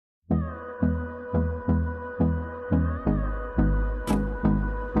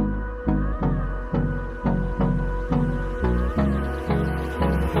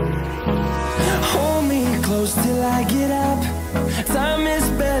close till I get up. Time is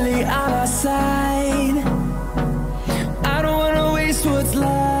barely on our side. I don't wanna waste what's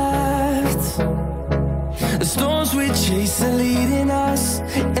left. The storms we chase are leading us,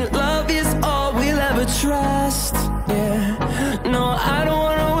 and love is all we'll ever trust. Yeah, no, I don't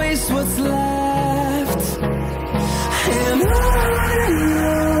wanna waste what's left. And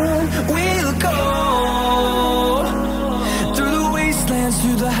on we'll go, through the wastelands,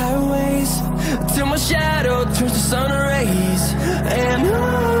 through the highways, till my shadow turns to sun rays. And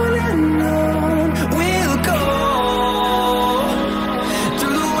on we'll go,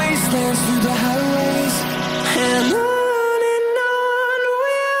 through the wastelands, through the highways, and on we'll go.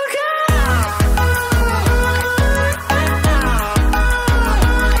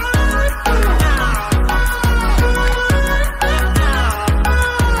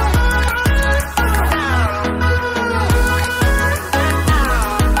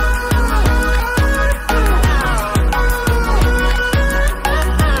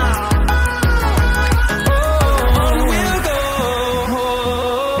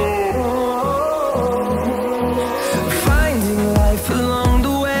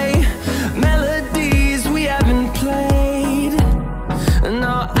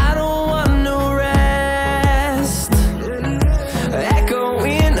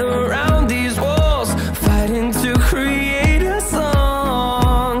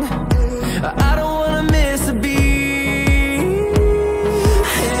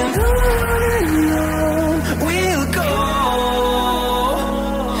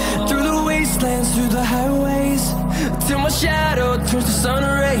 Through the highways, till my shadow turns to sun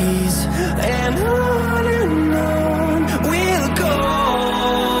rays. And on we'll go,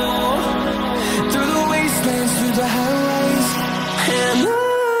 through the wastelands, through the highways, and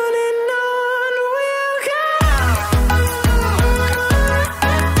on we'll go.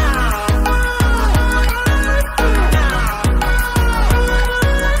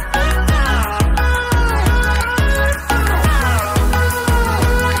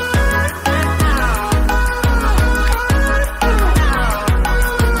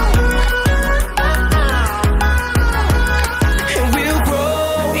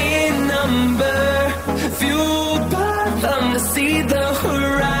 See the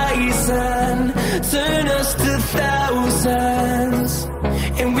horizon, turn us to thousands,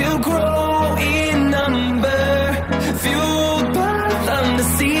 and we'll grow in number, fueled by them to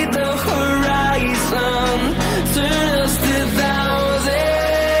see the horizon, turn us to thousands.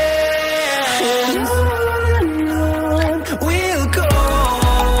 And on we'll go,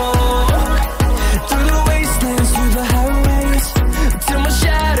 through the wastelands, through the highways, till my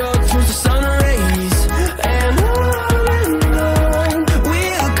shadow turns to sun rays. And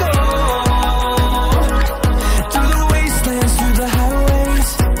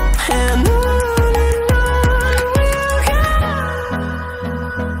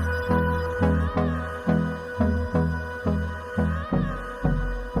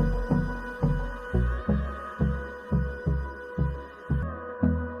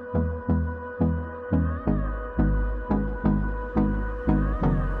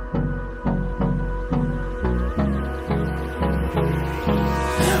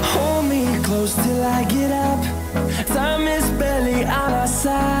close till I get up. Time is barely on our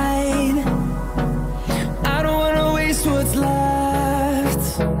side. I don't wanna waste what's left.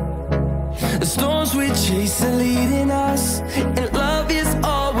 The storms we chase are leading us, and love is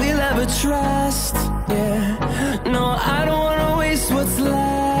all we'll ever trust. Yeah, no, I don't wanna waste what's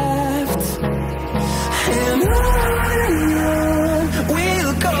left. And on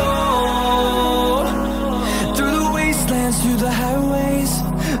we'll go, through the wastelands, through the highways,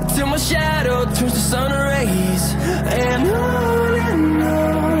 till my shadow turns to sun rays. And on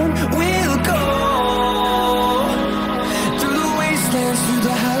we'll go, through the wastelands, through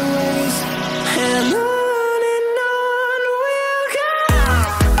the highways, and on we'll go.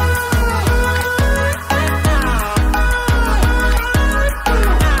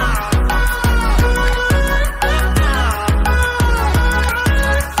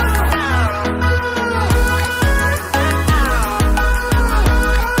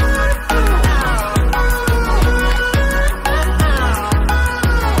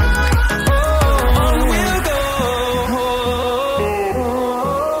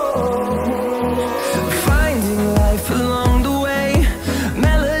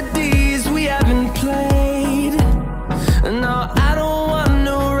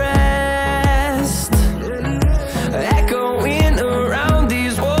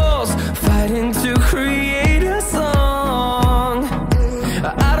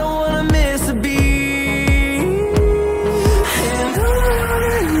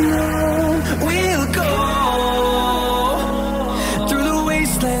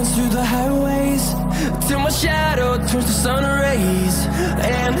 wastelands, through the highways, till my shadow turns to sun rays.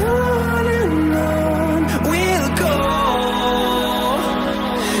 And on we'll go,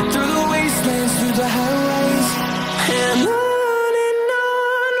 through the wastelands, through the highways, and on.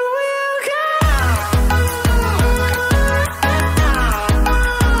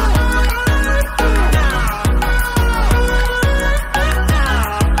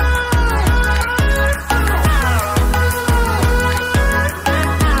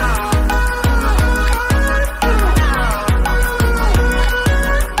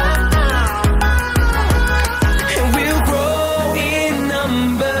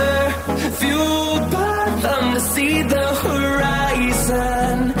 See the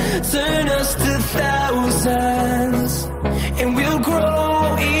horizon turn us to thousands, and we'll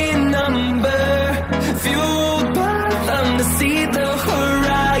grow in number, fueled by them to see the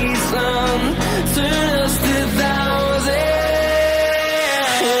horizon turn us